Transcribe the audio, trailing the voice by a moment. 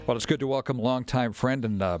Well, it's good to welcome longtime friend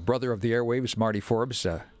and brother of the airwaves, Marty Forbes.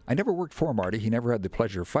 I never worked for Marty. He never had the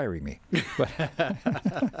pleasure of firing me. But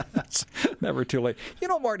it's never too late. You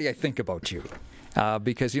know, Marty, I think about you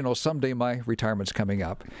because, you know, someday my retirement's coming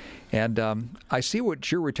up. And I see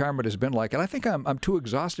what your retirement has been like, and I think I'm too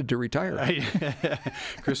exhausted to retire.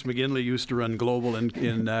 Chris McGinley used to run Global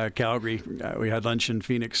in Calgary. We had lunch in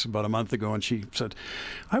Phoenix about a month ago, and she said,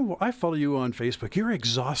 I follow you on Facebook. You're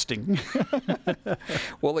exhausting.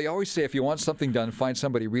 Well, they always say if you want something done, find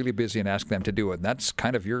somebody really busy and ask them to do it. And that's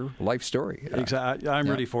kind of your life story. Exactly. I'm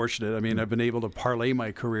really fortunate. I mean, I've been able to parlay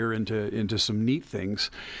my career into some neat things.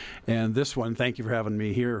 And this one, thank you for having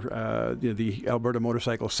me here. The Alberta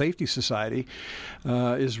Motorcycle Safety Society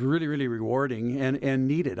is really, really rewarding and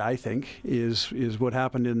needed, I think, is what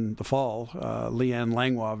happened in the fall. Leanne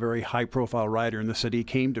Langlois, a very high-profile rider in the city,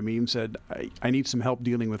 came to me and said, I need some help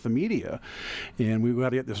dealing with the media, and we've got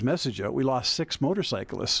to get this message out. We lost 6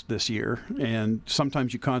 motorcyclists this year, and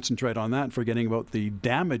sometimes you concentrate on that, forgetting about the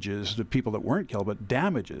damages, the people that weren't killed, but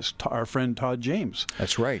damages. Our friend Todd James.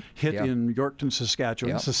 That's right. Hit in Yorkton,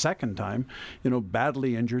 Saskatchewan. It's the second time,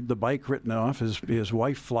 badly injured, the bike written off. His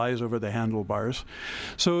wife flies over the handlebars.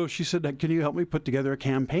 So she said, can you help me put together a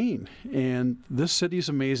campaign? And this city's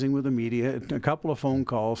amazing with the media. A couple of phone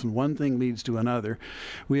calls, and one thing leads to another.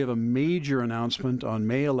 We have a major announcement on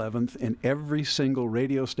May 11th, and every single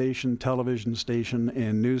radio station, television station,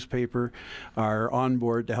 and newspaper are on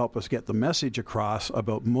board to help us get the message across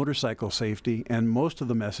about motorcycle safety, and most of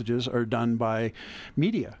the messages are done by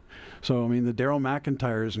media. So, I mean, the Daryl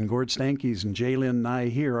McIntyres and Gord Stankeys and Jaylyn Nye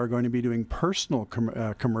here are going to be doing personal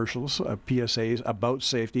commercials, PSAs about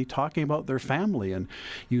safety, talking about their family. And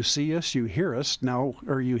you see us, you hear us now,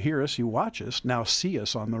 or you hear us, you watch us, now see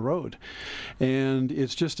us on the road. And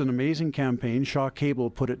it's just an amazing campaign. Shaw Cable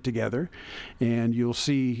put it together, and you'll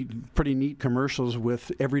see pretty neat commercials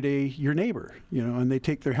with everyday your neighbor, and they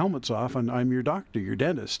take their helmets off, and I'm your doctor, your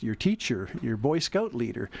dentist, your teacher, your Boy Scout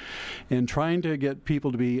leader, and trying to get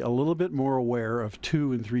people to be a little bit more aware of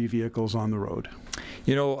 2 and 3 vehicles on the road.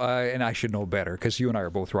 And I should know better because you and I are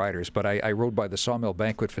both riders, but I rode by the Sawmill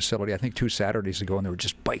Banquet facility, I think 2 Saturdays ago, and there were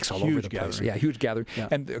just bikes all over the place. Yeah, huge gathering. Yeah.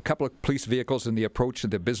 And a couple of police vehicles in the approach to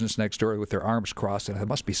the business next door with their arms crossed, and it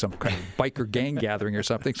must be some kind of biker gang gathering or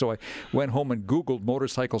something. So I went home and Googled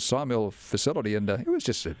motorcycle sawmill facility, and it was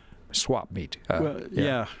just a swap meet.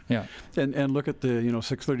 Yeah. And look at the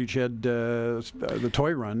 630 Ched, the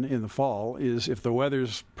toy run in the fall is, if the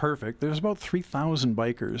weather's perfect, there's about 3,000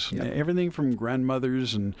 bikers. Yep. Everything from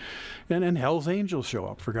grandmothers and Hell's Angels show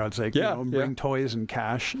up, for God's sake. Bring toys and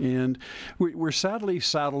cash. And we're sadly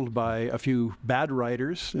saddled by a few bad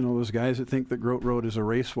riders, those guys that think that Grote Road is a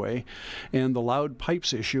raceway, and the loud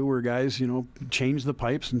pipes issue where guys, change the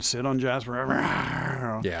pipes and sit on Jasper.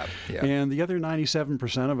 And the other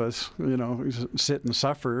 97% of us, sit and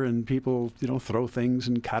suffer, and people, throw things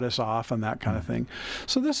and cut us off and that kind of thing.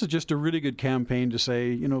 So this is just a really good campaign to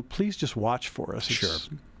say, please just watch for us. Sure. It's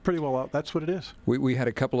pretty well out. That's what it is. We had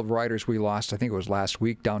a couple of riders we lost, I think it was last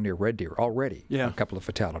week, down near Red Deer already. Yeah. A couple of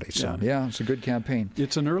fatalities. So, it's a good campaign.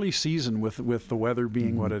 It's an early season with the weather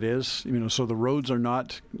being what it is. So the roads are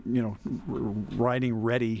not, riding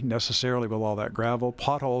ready necessarily with all that gravel.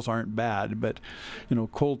 Potholes aren't bad, but,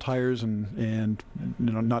 cold tires and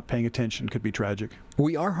not paying attention could be tragic.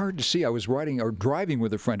 We are hard to see. I was driving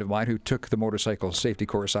with a friend of mine who took the motorcycle safety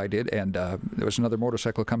course I did, and there was another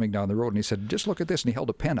motorcycle coming down the road, and he said, just look at this, and he held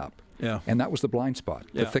a pen up. Yeah. And that was the blind spot,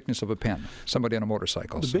 the thickness of a pen. Somebody on a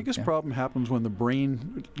motorcycle. The biggest problem happens when the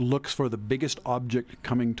brain looks for the biggest object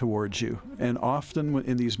coming towards you. And often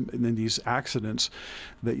in these accidents,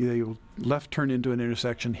 that you left turn into an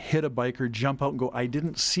intersection, hit a biker, jump out and go, I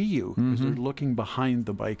didn't see you, because they're looking behind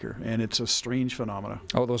the biker. And it's a strange phenomenon.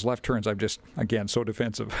 Oh, those left turns, I'm just, again, so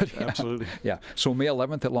defensive. Absolutely. Yeah. So May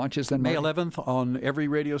 11th it launches then? May 11th on every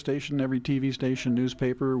radio station, every TV station,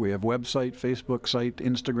 newspaper. We have website, Facebook site,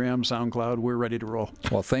 Instagram, SoundCloud. We're ready to roll.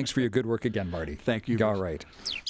 Well, thanks for your good work again, Marty. Thank you. All right.